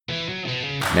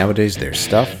Nowadays, there's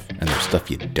stuff, and there's stuff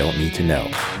you don't need to know.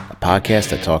 A podcast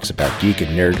that talks about geek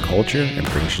and nerd culture and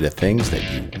brings you the things that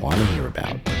you want to hear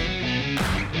about.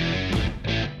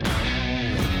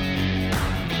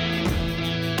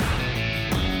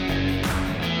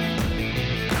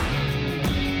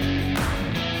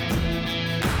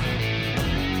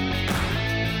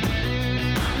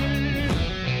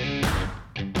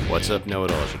 What's up,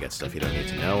 know-it-alls? You got stuff you don't need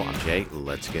to know. I'm Jay.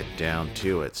 Let's get down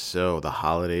to it. So the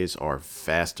holidays are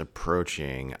fast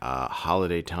approaching.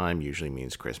 Holiday time usually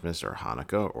means Christmas or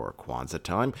Hanukkah or Kwanzaa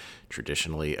time.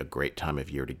 Traditionally a great time of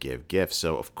year to give gifts.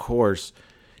 So of course,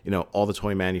 all the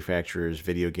toy manufacturers,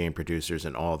 video game producers,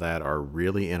 and all that are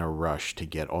really in a rush to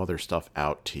get all their stuff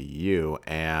out to you.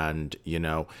 And,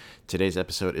 today's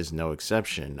episode is no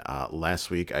exception.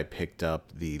 Last week, I picked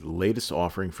up the latest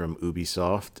offering from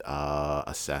Ubisoft,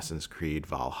 Assassin's Creed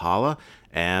Valhalla,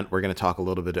 and we're going to talk a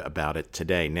little bit about it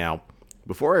today. Now,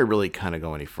 before I really kind of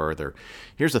go any further,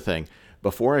 here's the thing.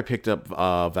 Before I picked up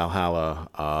Valhalla,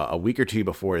 a week or two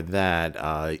before that,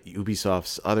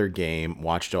 Ubisoft's other game,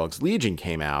 Watch Dogs Legion,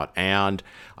 came out, and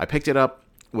I picked it up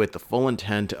with the full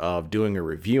intent of doing a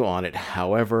review on it.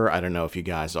 However, I don't know if you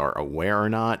guys are aware or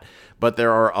not, but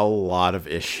there are a lot of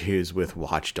issues with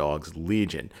Watch Dogs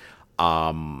Legion.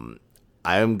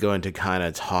 I'm going to kind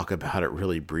of talk about it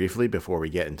really briefly before we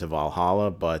get into Valhalla,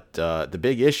 but the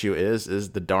big issue is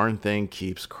the darn thing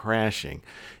keeps crashing.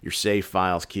 Your save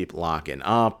files keep locking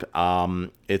up.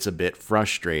 It's a bit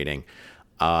frustrating.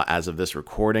 As of this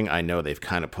recording, I know they've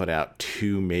kind of put out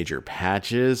two major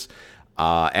patches.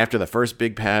 After the first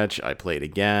big patch, I played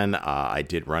again. I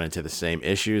did run into the same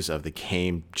issues of the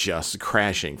game just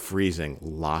crashing, freezing,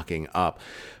 locking up.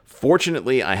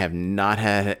 Fortunately, I have not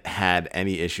had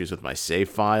any issues with my save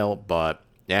file, but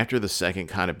after the second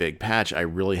kind of big patch, I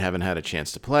really haven't had a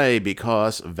chance to play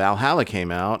because Valhalla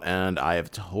came out, and I have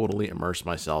totally immersed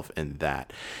myself in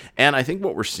that. And I think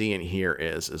what we're seeing here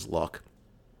is look,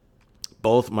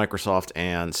 both Microsoft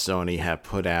and Sony have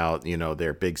put out,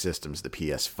 their big systems, the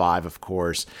PS5, of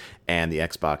course, and the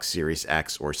Xbox Series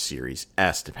X or Series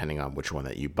S, depending on which one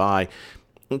that you buy.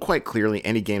 And quite clearly,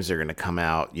 any games that are going to come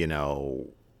out,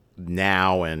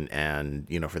 now and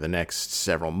for the next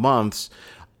several months,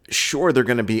 sure, they're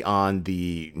going to be on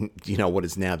the, what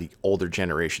is now the older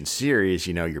generation series,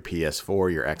 your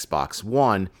PS4, your Xbox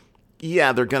One.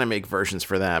 Yeah, they're going to make versions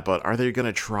for that, but are they going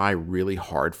to try really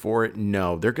hard for it?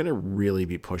 No, they're going to really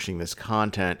be pushing this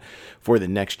content for the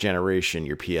next generation,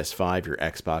 your PS5, your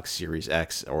Xbox Series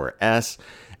X or S.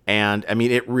 And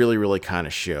it really, really kind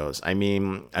of shows.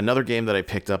 Another game that I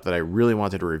picked up that I really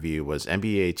wanted to review was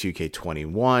NBA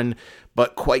 2K21,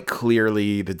 but quite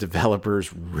clearly the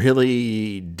developers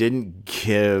really didn't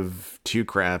give two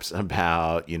craps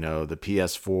about, the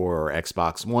PS4 or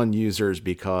Xbox One users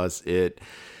because look,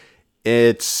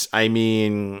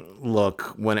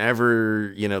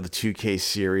 whenever, the 2K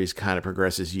series kind of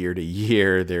progresses year to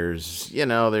year, there's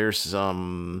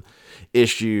some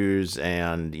issues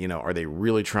and, are they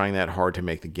really trying that hard to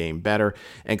make the game better?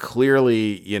 And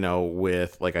clearly,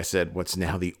 with, like I said, what's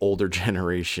now the older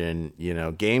generation,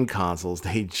 game consoles,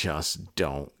 they just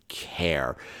don't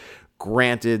care.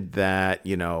 Granted that,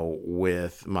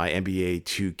 with my NBA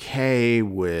 2K,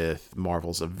 with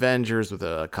Marvel's Avengers, with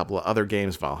a couple of other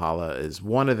games, Valhalla is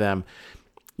one of them.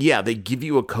 Yeah, they give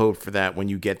you a code for that when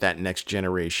you get that next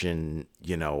generation,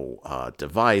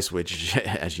 device, which,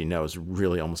 as you know, is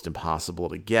really almost impossible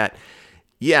to get.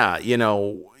 Yeah,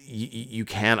 you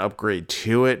can upgrade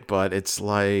to it, but it's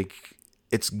like,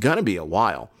 it's gonna be a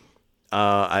while.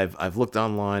 I've looked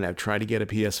online. I've tried to get a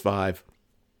PS5.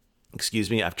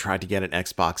 I've tried to get an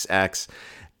Xbox X,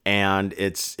 and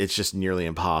it's just nearly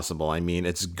impossible.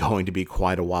 It's going to be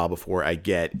quite a while before I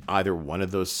get either one of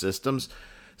those systems.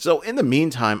 So in the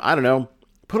meantime, I don't know,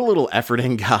 put a little effort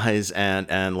in, guys,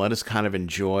 and let us kind of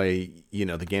enjoy,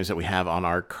 the games that we have on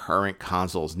our current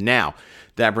consoles. Now,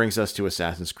 that brings us to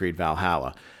Assassin's Creed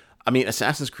Valhalla.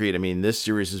 Assassin's Creed, this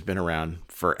series has been around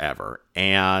forever.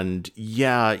 And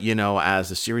yeah, as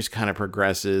the series kind of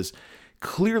progresses,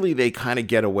 clearly they kind of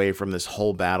get away from this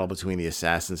whole battle between the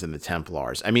Assassins and the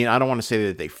Templars. I don't want to say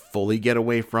that they fully get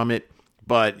away from it,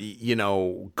 but,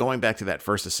 going back to that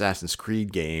first Assassin's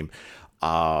Creed game,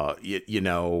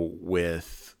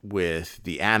 with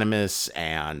the Animus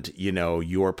and,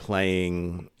 you're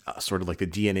playing sort of like the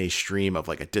DNA stream of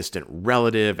like a distant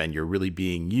relative, and you're really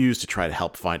being used to try to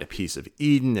help find a piece of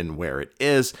Eden and where it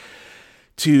is,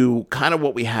 to kind of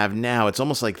what we have now. It's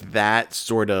almost like that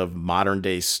sort of modern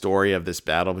day story of this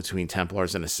battle between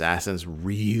Templars and Assassins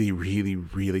really, really,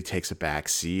 really takes a back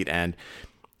seat. And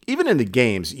even in the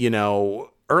games,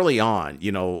 early on,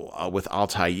 with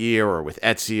Altair or with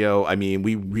Ezio, I mean,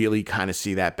 we really kind of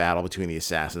see that battle between the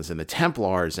Assassins and the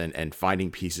Templars, and finding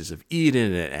pieces of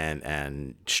Eden,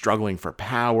 and struggling for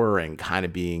power, and kind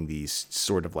of being these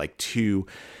sort of like two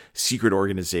secret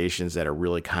organizations that are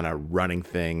really kind of running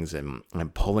things and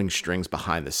pulling strings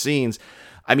behind the scenes.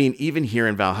 I mean, even here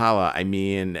in Valhalla, I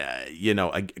mean,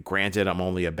 granted, I'm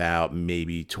only about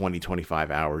maybe 20,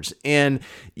 25 hours in.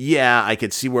 Yeah, I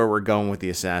could see where we're going with the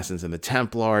Assassins and the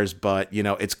Templars, but,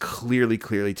 it's clearly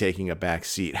taking a back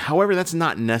seat. However, that's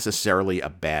not necessarily a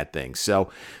bad thing.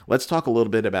 So let's talk a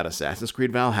little bit about Assassin's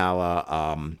Creed Valhalla.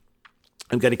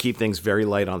 I'm going to keep things very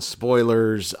light on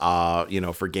spoilers, for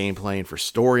gameplay and for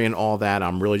story and all that.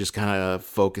 I'm really just kind of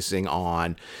focusing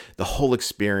on the whole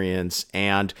experience.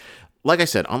 And like I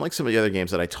said, unlike some of the other games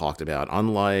that I talked about,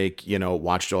 unlike,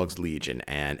 Watch Dogs Legion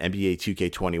and NBA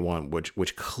 2K21,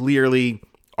 which clearly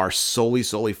are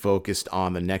solely focused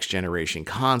on the next generation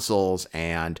consoles,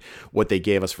 and what they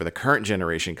gave us for the current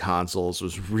generation consoles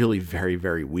was really very,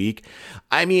 very weak.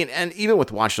 I mean, and even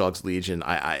with Watch Dogs Legion,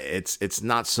 it's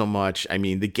not so much. I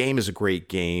mean, the game is a great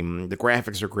game, the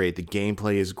graphics are great, the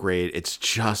gameplay is great. It's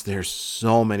just there's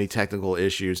so many technical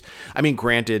issues. I mean,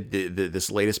 granted,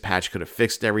 this latest patch could have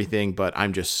fixed everything, but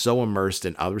I'm just so immersed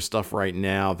in other stuff right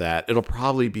now that it'll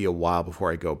probably be a while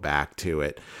before I go back to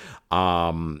it.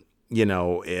 I'm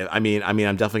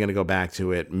definitely going to go back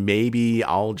to it. Maybe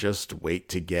I'll just wait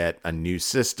to get a new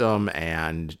system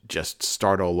and just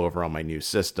start all over on my new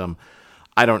system.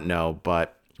 I don't know,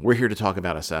 but we're here to talk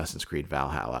about Assassin's Creed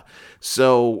Valhalla.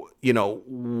 So,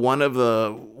 one of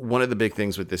the big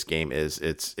things with this game is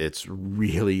it's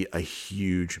really a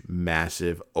huge,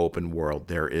 massive open world.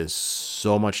 There is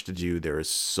so much to do. There is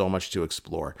so much to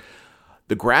explore.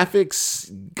 The graphics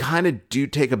kind of do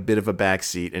take a bit of a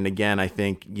backseat. And again, I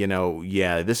think,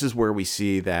 this is where we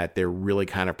see that they're really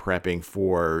kind of prepping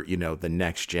for, the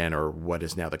next gen, or what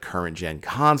is now the current gen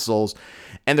consoles.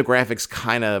 And the graphics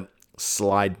kind of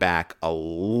slide back a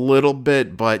little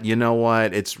bit, but you know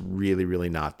what? It's really, really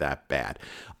not that bad.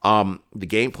 The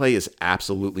gameplay is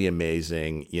absolutely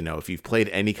amazing. If you've played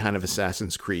any kind of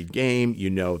Assassin's Creed game, you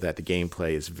know that the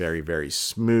gameplay is very, very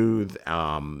smooth.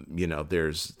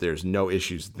 There's no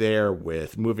issues there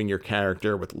with moving your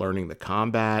character, with learning the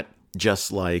combat.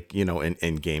 Just like,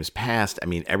 in games past, I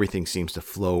mean, everything seems to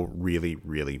flow really,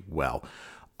 really well.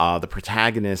 The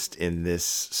protagonist in this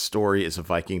story is a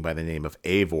Viking by the name of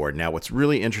Eivor. Now, what's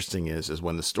really interesting is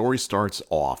when the story starts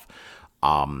off,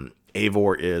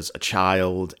 Eivor is a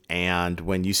child, and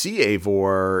when you see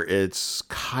Eivor, it's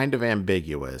kind of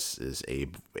ambiguous. Is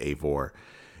Eivor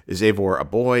a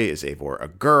boy? Is Eivor a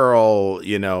girl?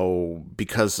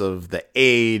 Because of the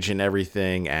age and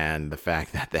everything, and the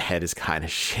fact that the head is kind of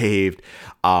shaved,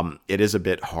 it is a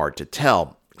bit hard to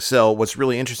tell. So what's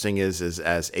really interesting is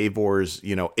as Eivor's,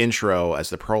 intro, as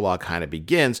the prologue kind of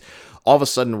begins, all of a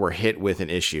sudden we're hit with an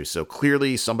issue. So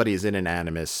clearly somebody is in an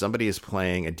Animus, somebody is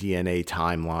playing a DNA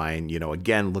timeline,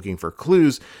 again, looking for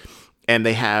clues, and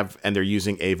they're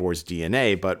using Eivor's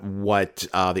DNA. But what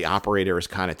the operator is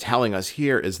kind of telling us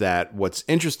here is that what's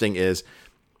interesting is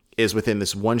within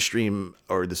this one stream,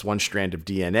 or this one strand of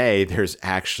DNA, there's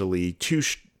actually two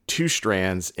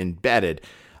strands embedded,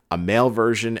 a male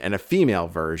version and a female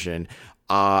version.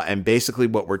 And basically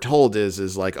what we're told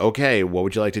is like, okay, what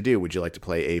would you like to do? Would you like to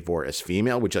play Eivor as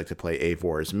female? Would you like to play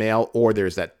Eivor as male? Or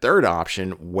there's that third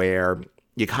option where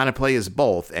you kind of play as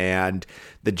both, and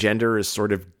the gender is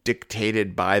sort of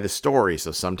dictated by the story.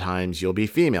 So sometimes you'll be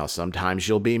female, sometimes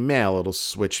you'll be male. It'll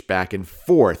switch back and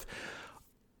forth.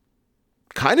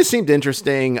 Kind of seemed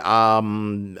interesting.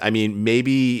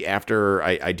 Maybe after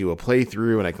I do a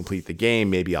playthrough and I complete the game,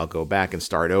 maybe I'll go back and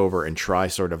start over and try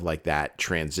sort of like that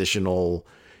transitional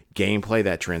gameplay,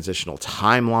 that transitional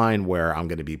timeline where I'm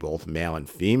going to be both male and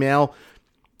female.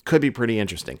 Could be pretty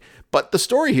interesting. But the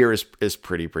story here is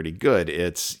pretty good.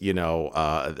 It's,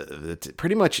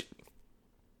 pretty much,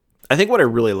 I think what I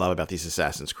really love about these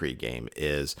Assassin's Creed game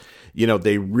is,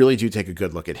 they really do take a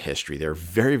good look at history. They're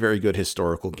very, very good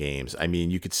historical games. I mean,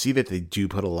 you could see that they do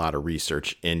put a lot of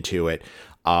research into it.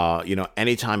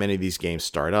 Anytime any of these games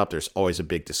start up, there's always a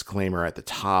big disclaimer at the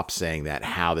top saying that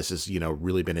how this has,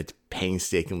 really been a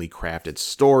painstakingly crafted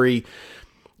story,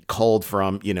 culled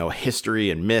from, history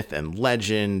and myth and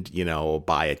legend,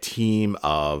 by a team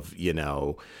of,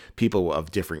 people of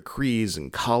different creeds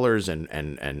and colors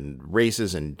and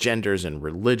races and genders and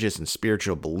religious and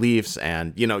spiritual beliefs.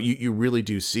 And, you really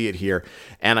do see it here.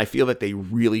 And I feel that they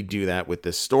really do that with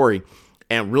this story.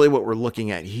 And really what we're looking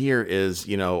at here is,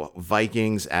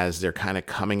 Vikings as they're kind of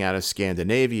coming out of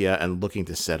Scandinavia and looking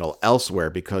to settle elsewhere,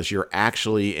 because you're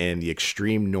actually in the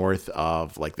extreme north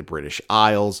of like the British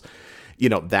Isles.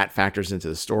 That factors into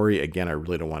the story. Again, I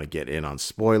really don't want to get in on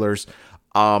spoilers.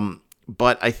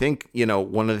 But I think,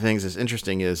 one of the things that's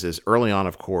interesting is early on,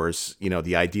 of course,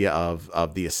 the idea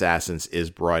of the assassins is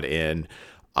brought in.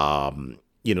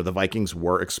 The Vikings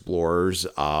were explorers.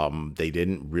 They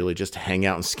didn't really just hang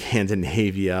out in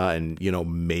Scandinavia and,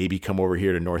 maybe come over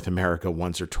here to North America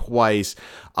once or twice.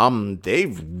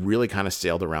 They've really kind of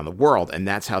sailed around the world. And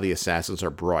that's how the assassins are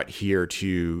brought here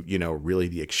to, really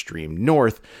the extreme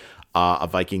north. A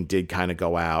Viking did kind of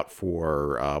go out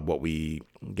for what we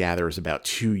gather is about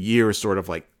 2 years, sort of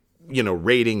like,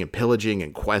 raiding and pillaging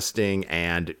and questing,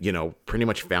 and, pretty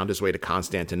much found his way to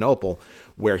Constantinople,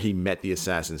 where he met the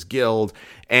Assassin's Guild.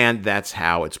 And that's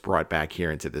how it's brought back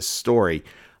here into this story.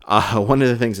 One of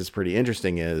the things that's pretty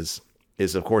interesting is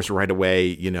of course, right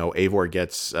away, Eivor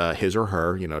gets his or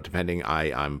her, depending.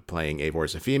 I'm playing Eivor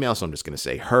as a female, so I'm just going to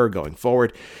say her going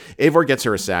forward. Eivor gets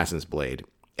her Assassin's Blade.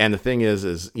 And the thing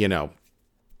is,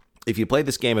 if you played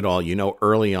this game at all,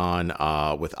 early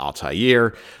on with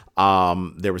Altair,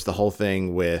 there was the whole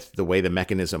thing with the way the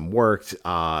mechanism worked.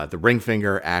 The ring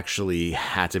finger actually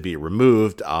had to be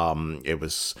removed. It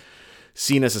was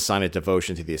seen as a sign of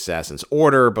devotion to the Assassin's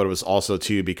Order, but it was also,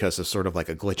 too, because of sort of like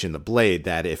a glitch in the blade,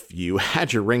 that if you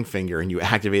had your ring finger and you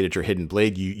activated your hidden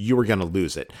blade, you were going to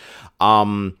lose it.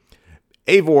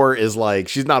 Eivor is like,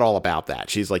 she's not all about that.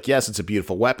 She's like, yes, it's a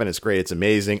beautiful weapon. It's great. It's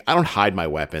amazing. I don't hide my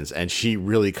weapons. And she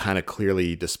really kind of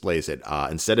clearly displays it.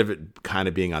 Instead of it kind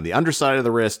of being on the underside of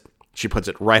the wrist, she puts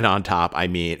it right on top. I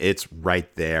mean, it's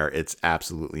right there. It's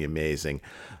absolutely amazing.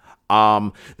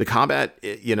 The combat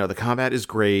is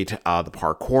great. The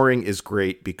parkouring is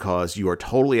great because you are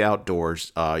totally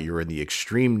outdoors. You're in the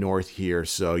extreme north here.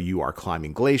 So you are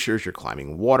climbing glaciers, you're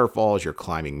climbing waterfalls, you're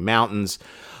climbing mountains.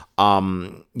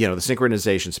 The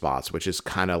synchronization spots, which is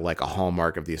kind of like a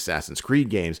hallmark of the Assassin's Creed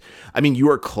games. I mean,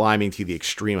 you are climbing to the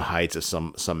extreme heights of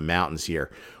some mountains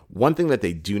here. One thing that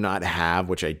they do not have,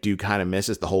 which I do kind of miss,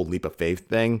 is the whole leap of faith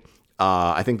thing.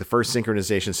 I think the first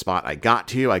synchronization spot I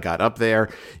got up there,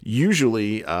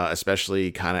 usually,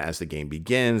 especially kind of as the game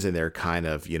begins and they're kind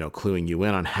of, cluing you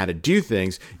in on how to do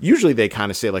things. Usually they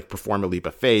kind of say like perform a leap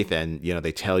of faith, and,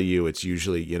 they tell you it's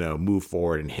usually, move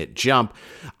forward and hit jump.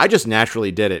 I just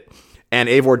naturally did it. And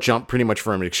Eivor jumped pretty much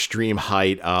from an extreme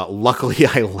height. Luckily,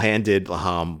 I landed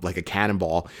like a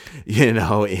cannonball, in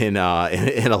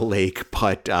a lake.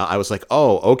 But I was like,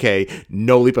 oh, okay,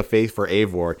 no leap of faith for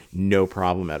Eivor, no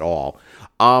problem at all.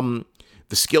 The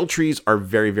skill trees are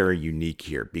very, very unique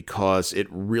here because it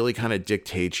really kind of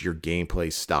dictates your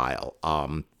gameplay style.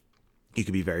 You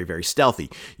could be very, very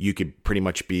stealthy. You could pretty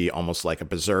much be almost like a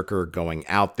berserker going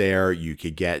out there. You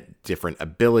could get different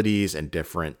abilities and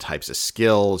different types of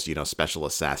skills, special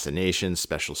assassinations,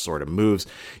 special sort of moves.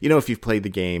 If you've played the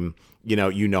game, you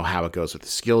know how it goes with the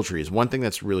skill trees. One thing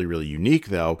that's really, really unique,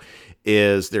 though,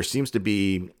 is there seems to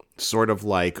be sort of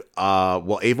like,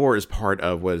 Eivor is part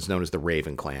of what is known as the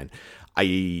Raven clan.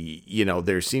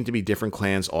 There seem to be different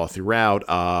clans all throughout,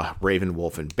 Raven,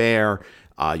 Wolf, and Bear.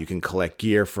 You can collect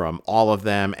gear from all of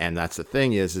them, and that's the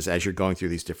thing is as you're going through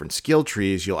these different skill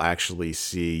trees, you'll actually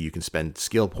see you can spend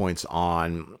skill points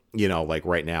on, like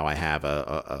right now I have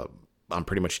I'm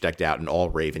pretty much decked out in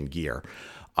all Raven gear.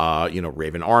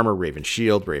 Raven armor, Raven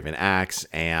shield, Raven axe,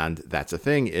 and that's the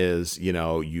thing is,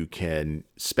 you can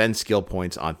spend skill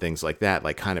points on things like that,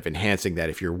 like kind of enhancing that.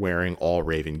 If you're wearing all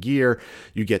Raven gear,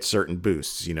 you get certain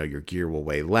boosts. Your gear will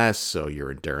weigh less, so your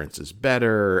endurance is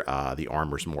better, the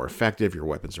armor's more effective, your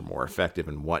weapons are more effective,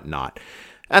 and whatnot.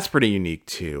 That's pretty unique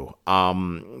too.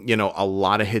 A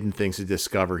lot of hidden things to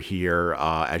discover here.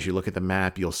 As you look at the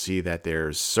map, you'll see that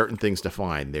there's certain things to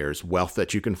find. There's wealth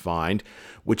that you can find,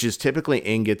 which is typically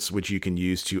ingots, which you can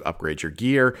use to upgrade your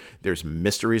gear. There's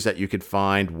mysteries that you could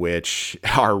find, which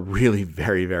are really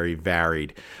very, very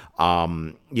varied.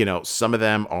 Some of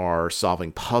them are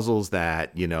solving puzzles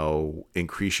that,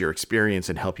 increase your experience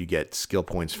and help you get skill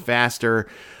points faster.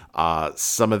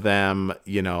 Some of them,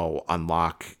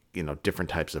 unlock different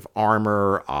types of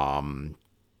armor,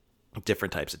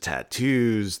 different types of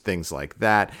tattoos, things like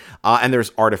that. And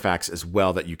there's artifacts as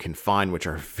well that you can find, which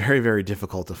are very, very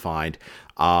difficult to find.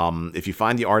 If you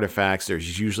find the artifacts,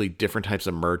 there's usually different types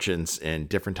of merchants in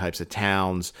different types of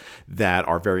towns that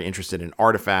are very interested in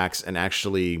artifacts and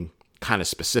actually kind of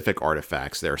specific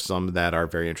artifacts. There are some that are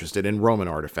very interested in Roman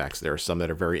artifacts. There are some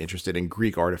that are very interested in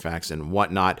Greek artifacts and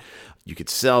whatnot. You could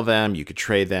sell them, you could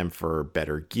trade them for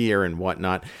better gear and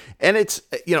whatnot. And it's,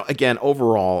 again,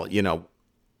 overall,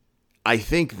 I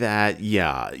think that,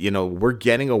 yeah, we're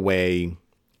getting away,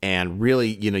 and really,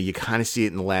 you kind of see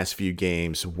it in the last few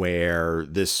games where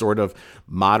this sort of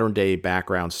modern day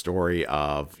background story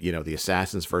of, the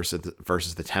Assassins versus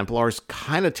the Templars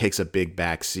kind of takes a big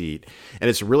back seat, and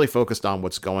it's really focused on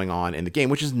what's going on in the game,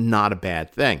 which is not a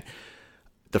bad thing.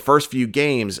 The first few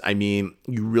games, I mean,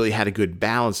 you really had a good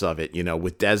balance of it,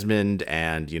 with Desmond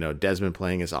and, Desmond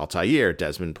playing as Altair,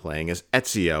 Desmond playing as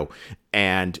Ezio,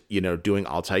 and, doing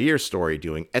Altair's story,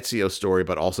 doing Ezio's story,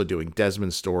 but also doing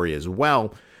Desmond's story as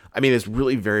well. I mean, it's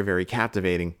really very, very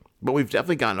captivating, but we've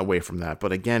definitely gotten away from that.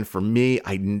 But again, for me,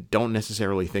 I don't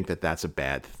necessarily think that that's a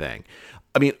bad thing.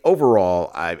 I mean,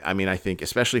 overall, I think,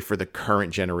 especially for the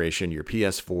current generation, your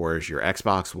PS4s, your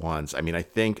Xbox Ones, I mean, I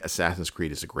think Assassin's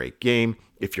Creed is a great game.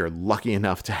 If you're lucky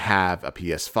enough to have a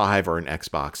PS5 or an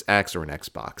Xbox X or an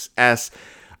Xbox S,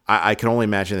 I can only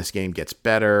imagine this game gets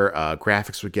better.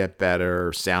 Graphics would get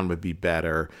better. Sound would be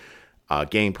better.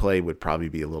 Gameplay would probably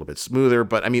be a little bit smoother.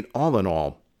 But I mean, all in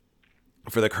all,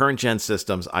 for the current gen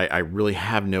systems, I really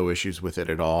have no issues with it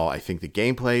at all. I think the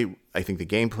gameplay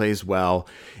is well.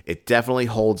 It definitely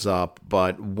holds up.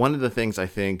 But one of the things I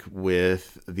think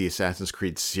with the Assassin's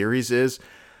Creed series is,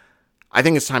 I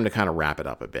think it's time to kind of wrap it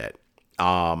up a bit.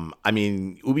 I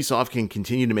mean, Ubisoft can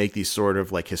continue to make these sort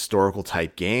of like historical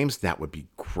type games. That would be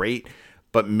great,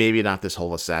 but maybe not this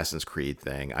whole Assassin's Creed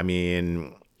thing. I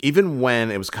mean, even when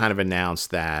it was kind of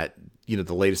announced that,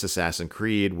 the latest Assassin's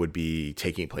Creed would be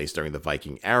taking place during the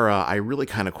Viking era, I really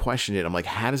kind of questioned it. I'm like,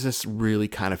 how does this really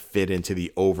kind of fit into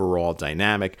the overall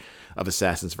dynamic of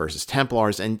Assassins versus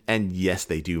Templars? And yes,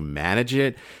 they do manage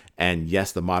it. And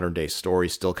yes, the modern day story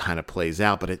still kind of plays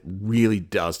out, but it really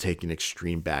does take an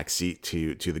extreme backseat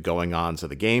to the going-ons of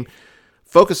the game.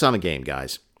 Focus on the game,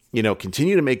 guys.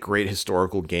 Continue to make great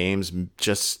historical games.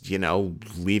 Just,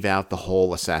 leave out the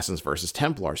whole Assassins versus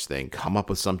Templars thing. Come up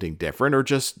with something different, or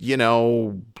just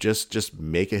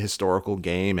make a historical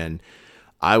game. And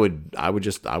I would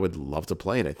love to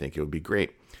play it. I think it would be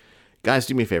great. Guys,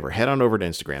 do me a favor. Head on over to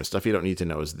Instagram. Stuff you don't need to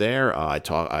know is there. I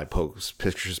post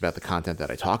pictures about the content that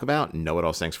I talk about. Know it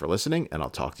all. Thanks for listening, and I'll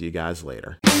talk to you guys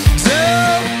later. So,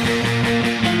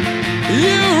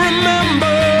 you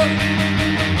remember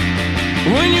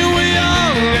when you were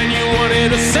young and you wanted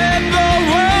to say